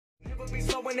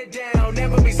slowing it down,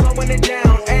 never be slowing it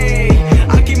down, ayy.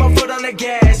 I keep my foot on the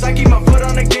gas, I keep my foot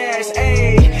on the gas,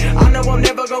 ayy. I know I'm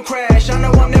never gonna crash, I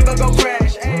know I'm never gonna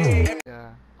crash, ayy.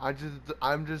 Yeah,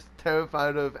 I'm just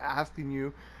terrified of asking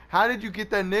you, how did you get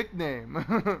that nickname?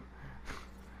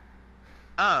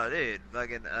 Oh, dude,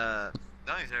 fucking, don't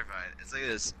be terrified. It's like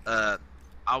this,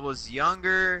 I was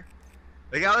younger,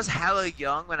 like, I was hella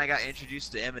young when I got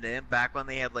introduced to Eminem, back when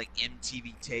they had, like,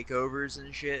 MTV takeovers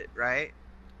and shit, right?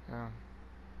 Yeah.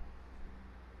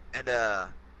 And,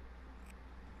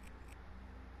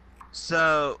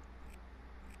 so,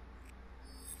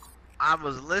 I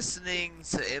was listening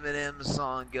to Eminem's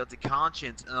song, Guilty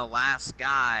Conscience, and the last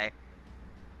guy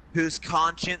whose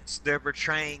conscience they're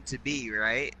portraying to be,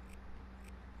 right?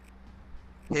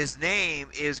 His name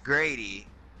is Grady,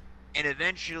 and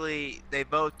eventually they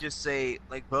both just say,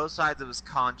 like, both sides of his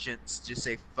conscience just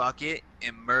say fuck it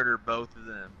and murder both of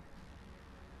them.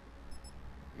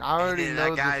 I already know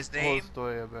that guy's this name, whole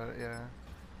story about it, yeah.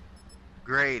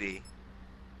 Grady,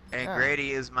 and Yeah.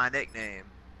 Grady is my nickname.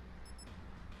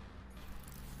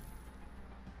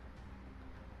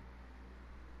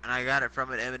 And I got it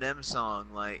from an Eminem song.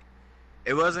 Like,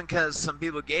 it wasn't because some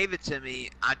people gave it to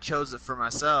me, I chose it for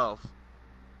myself.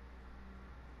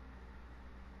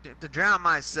 To drown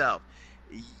myself.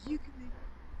 You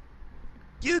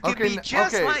can be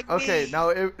just like me. Okay.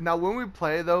 Now when we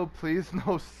play though, please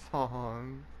no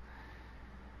songs.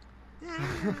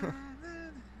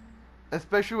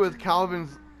 Especially with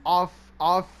Calvin's off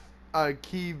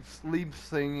key sleep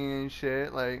singing and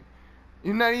shit. Like,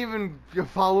 you're not even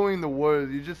following the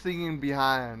words. You're just singing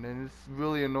behind, and it's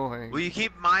really annoying. Well, you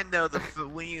keep in mind though,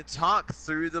 when you talk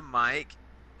through the mic,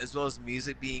 as well as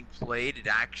music being played, it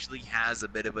actually has a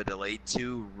bit of a delay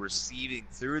to receiving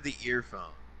through the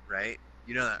earphone, right?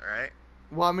 You know that, right?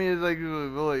 Well, I mean, it's like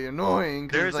really annoying.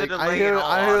 There's like, a delay I hear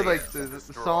audio. like the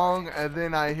song, and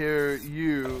then I hear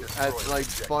you at like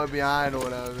far behind or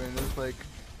whatever, and it's like,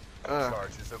 Well,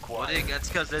 that's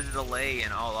because there's a delay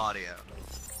in all audio.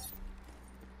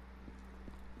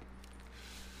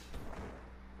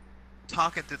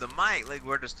 Talking through the mic, like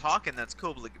we're just talking, that's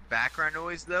cool, but like background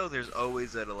noise though, there's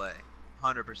always a delay.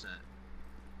 100%.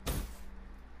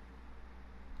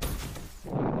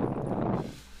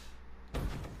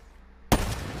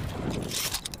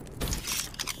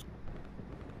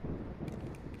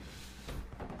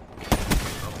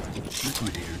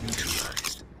 Liquidator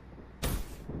neutralized.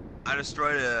 I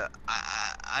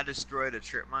destroyed a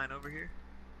trip mine over here.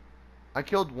 I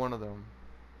killed one of them.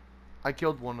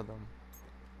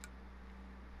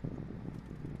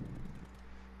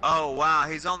 Oh wow,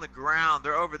 he's on the ground.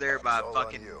 They're over there by All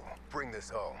fucking on you. Bring this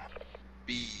home.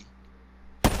 B.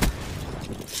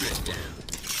 Threat down.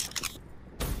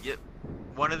 Yep.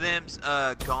 One of them's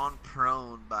gone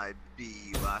prone by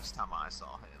B last time I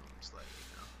saw him. Just let you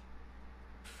know.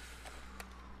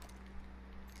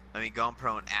 I mean, gone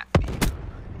prone at B.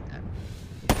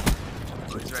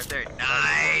 Oh, he's right there.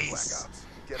 Nice! Blackouts.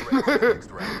 Get ready for the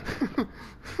next round.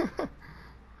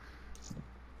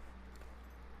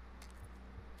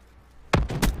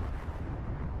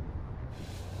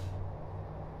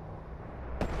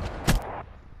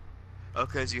 Oh,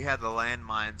 cause you had the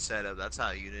landmine set up. That's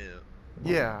how you knew.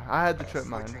 Yeah, I had the trip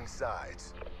mine. Switching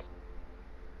sides.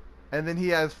 And then he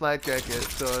has flat jacket,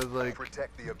 so I was like,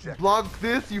 Protect the objective. block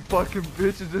this, you fucking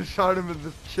bitch, and just shot him in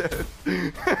the chest.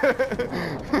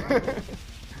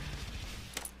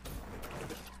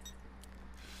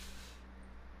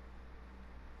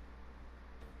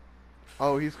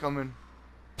 Oh, he's coming.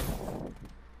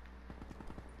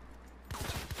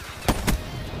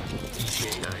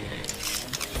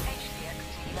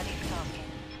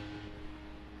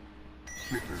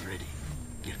 Ripper ready.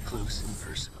 Get close and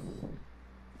personal.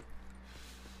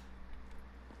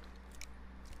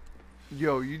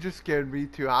 Yo, you just scared me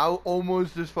too. I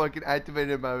almost just fucking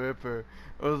activated my Ripper.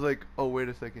 I was like, oh, wait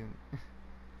a second.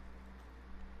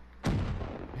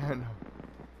 Yeah,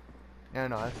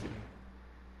 no, I see.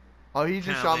 Oh, he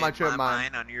just shot my trip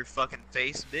mine. On your fucking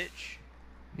face, bitch.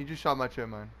 He just shot my trip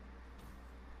mine.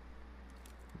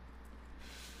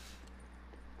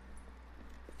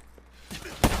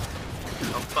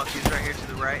 Oh fuck, he's right here to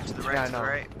the right, to the right, Yeah, to the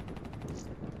right.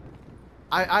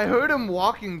 I heard him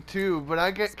walking too, but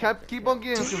I keep on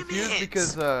getting Damn confused it.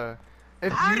 because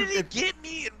if How you did he get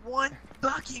me in one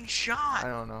fucking shot? I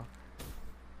don't know.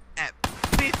 At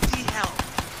 50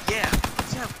 health. Yeah,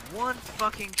 let's have one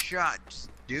fucking shot. Just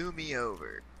do me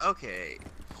over. Okay.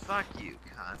 Fuck you,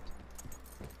 cunt.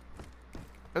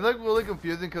 It's like really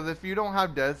confusing because if you don't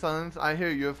have dead silence, I hear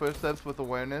your footsteps with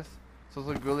awareness, so it's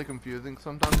like really confusing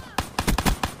sometimes.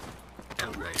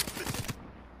 Outright.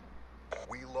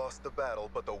 We lost the battle. battle,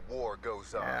 but the war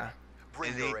goes on. Yeah.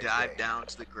 Bring And he your A dived game. down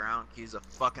to the ground. He's a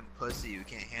fucking pussy who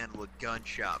can't handle a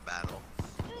gunshot battle.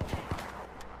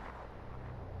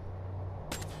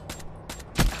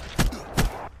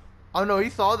 Oh no, he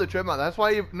saw the trip mine. That's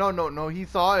why he no, he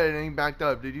saw it and he backed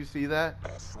up. Did you see that?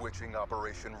 Switching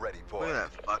operation ready Look point.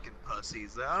 at that fucking pussy.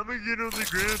 He's like, I'm gonna get on the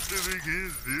ground so they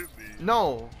can't hit me.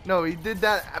 No, he did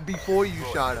that before you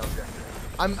shot him.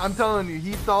 I'm telling you,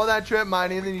 he saw that trip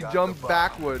mine and then he jumped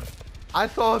backwards. I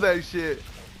saw that shit.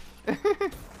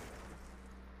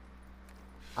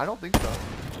 I don't think so.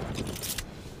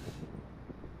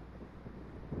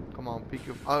 Come on, peek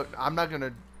him. Oh, I'm not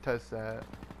gonna test that.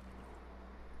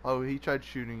 Oh, he tried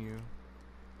shooting you.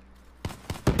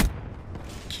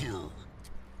 Kill.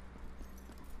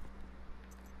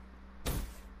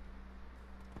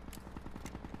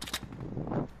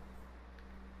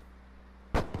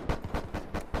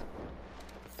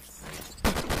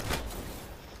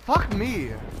 Fuck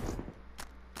me.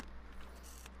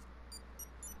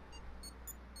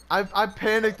 I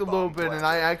panicked a little bit and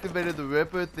I activated the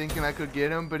Ripper thinking I could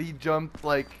get him, but he jumped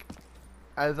like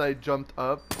as I jumped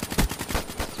up.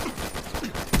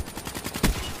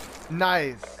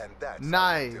 Nice. And that's how you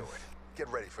Nice. do it. Get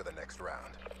ready for the next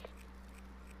round.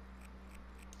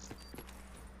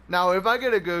 Now, if I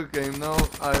get a good game though,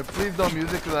 please don't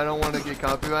use it because I don't want to get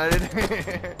copyrighted.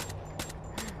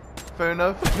 Fair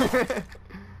enough.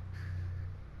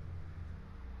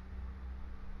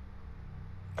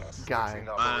 Guy. Switching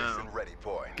operation ready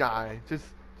point. Guy. Just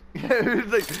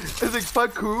it's like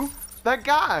fuck who? That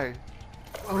guy.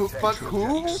 Oh, fuck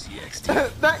who?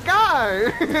 CXT. That guy.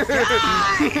 What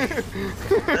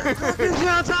the fuck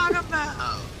y'all talking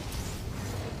about?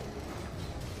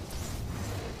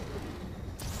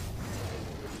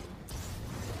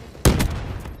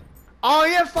 Oh,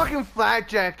 he has fucking flak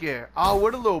jacket. Oh,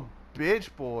 what a little bitch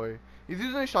boy. He's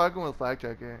using a shotgun with flak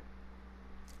jacket.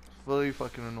 It's really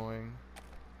fucking annoying.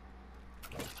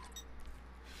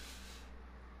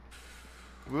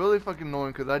 Really fucking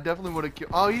annoying because I definitely would have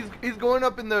killed. Oh, he's going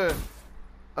up in the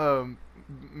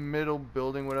middle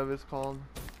building, whatever it's called.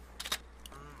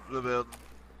 The building.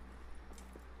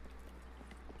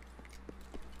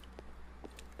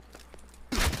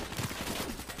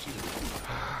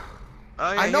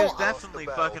 Oh yeah, I know- he was definitely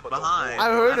Lost the battle, fucking but the behind. I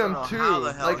heard I don't him know too, How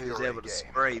the hell like- he was able to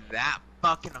spray that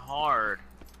fucking hard?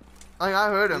 Like, I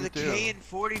heard him With a too.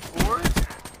 KN-44?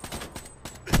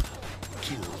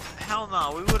 Kill. Hell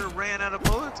no, we would have ran out of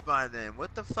bullets by then.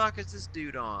 What the fuck is this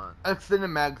dude on? Extended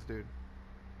mags, dude.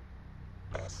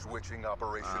 Switching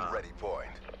operation Ah. ready point.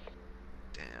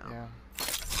 Damn. Yeah.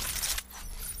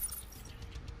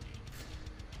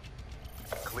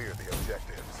 Clear the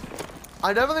objectives.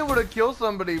 I definitely would have killed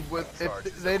somebody with if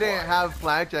Charges they didn't acquired. have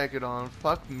flak jacket on.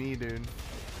 Fuck me, dude.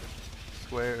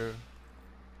 Swear.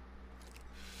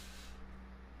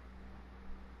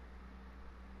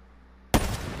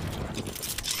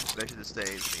 Especially the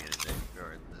stage being in there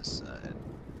or in this side.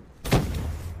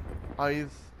 Oh, he's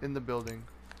in the building.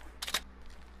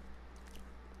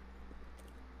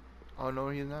 Oh no,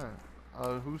 he's not.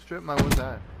 Whose strip mine was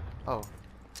that? Oh.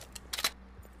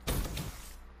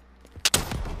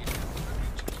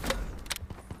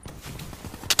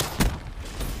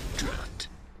 Dropped.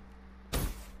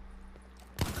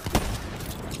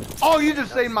 Oh, you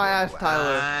just saved my ass,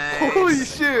 Tyler. Nice. Holy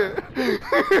shit.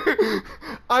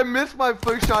 I missed my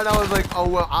first shot. I was like, oh,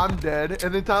 well, I'm dead.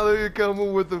 And then Tyler come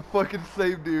in with the fucking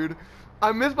save, dude.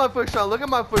 I missed my first shot. Look at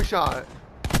my first shot.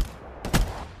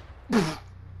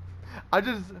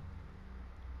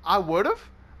 I would've?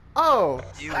 Oh.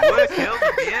 You would have killed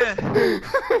him, yeah.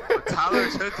 But Tyler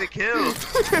took the kill.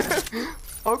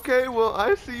 Okay, well,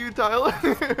 I see you, Tyler.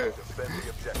 Defend the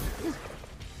objectives.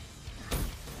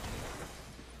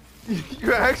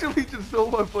 You actually just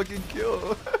stole my fucking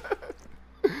kill.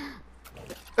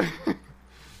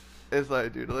 It's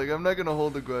like, dude, like, I'm not gonna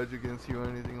hold a grudge against you or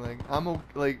anything. Like,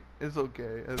 like, it's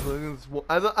okay as long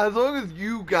as long as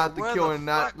you got the where kill the and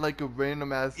not fuck- like a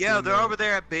random ass. Yeah, they're teammate. over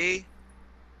there at B.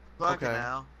 Fucking Okay.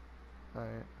 hell. All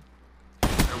right.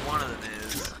 Or one of them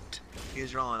is. Dropped.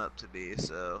 He's rolling up to B,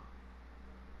 so.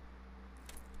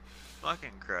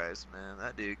 Fucking Christ, man.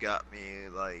 That dude got me,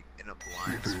 like, in a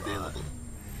blind Ripper spot. available.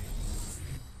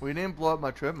 We didn't blow up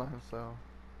my trip mine, so.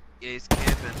 Yeah, he's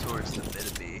camping towards the mid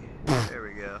of B. There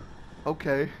we go.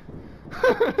 Okay.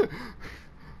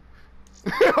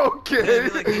 And Okay.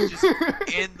 like, he's just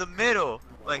in the middle.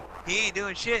 Like, he ain't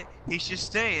doing shit. He's just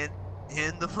staying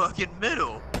in the fucking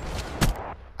middle.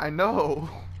 I know.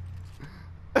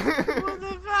 What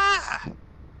the fuck?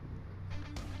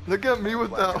 Look at me with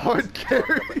that Black hard Ops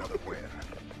carry. pick up another win.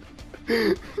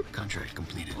 Contract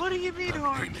completed. What do you mean But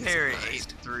hard payment carry?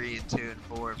 surprised. 8, 3, and 2, and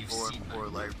 4, and You've 4, seen and my 4.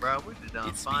 Like, work. bro, we've been done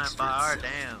It fine speaks by for our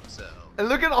itself. damn self. And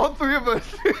look at all three of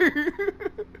us.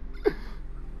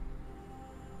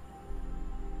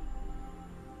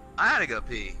 I had to go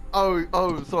pee.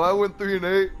 Oh, so I went 3 and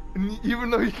 8, even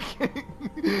though you can't.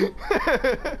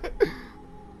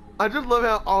 I just love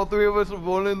how all three of us are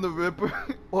rolling the Ripper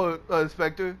or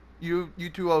Spectre. You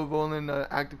two are rolling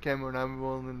active camera and I'm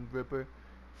rolling Ripper.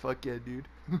 Fuck yeah, dude.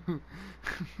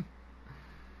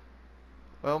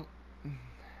 Well,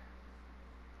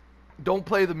 don't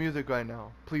play the music right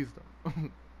now, please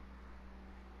don't.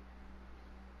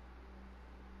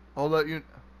 I'll let you.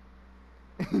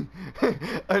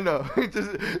 I know.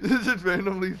 Just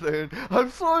randomly saying,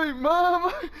 "I'm sorry,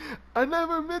 Mom. I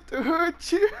never meant to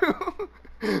hurt you."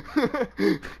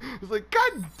 It's like,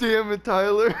 God damn it,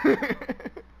 Tyler.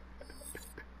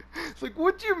 It's like,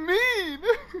 what do you mean?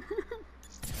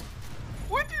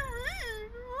 What do you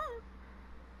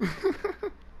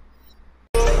mean?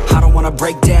 I don't wanna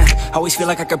break down, always feel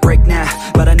like I could break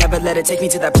now, but I never let it take me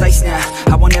to that place now.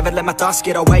 I won't ever let my thoughts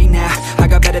get away now. I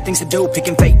got better things to do,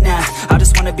 picking fate now. I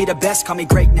just wanna be the best, call me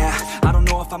great now. I don't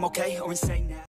know if I'm okay or insane now.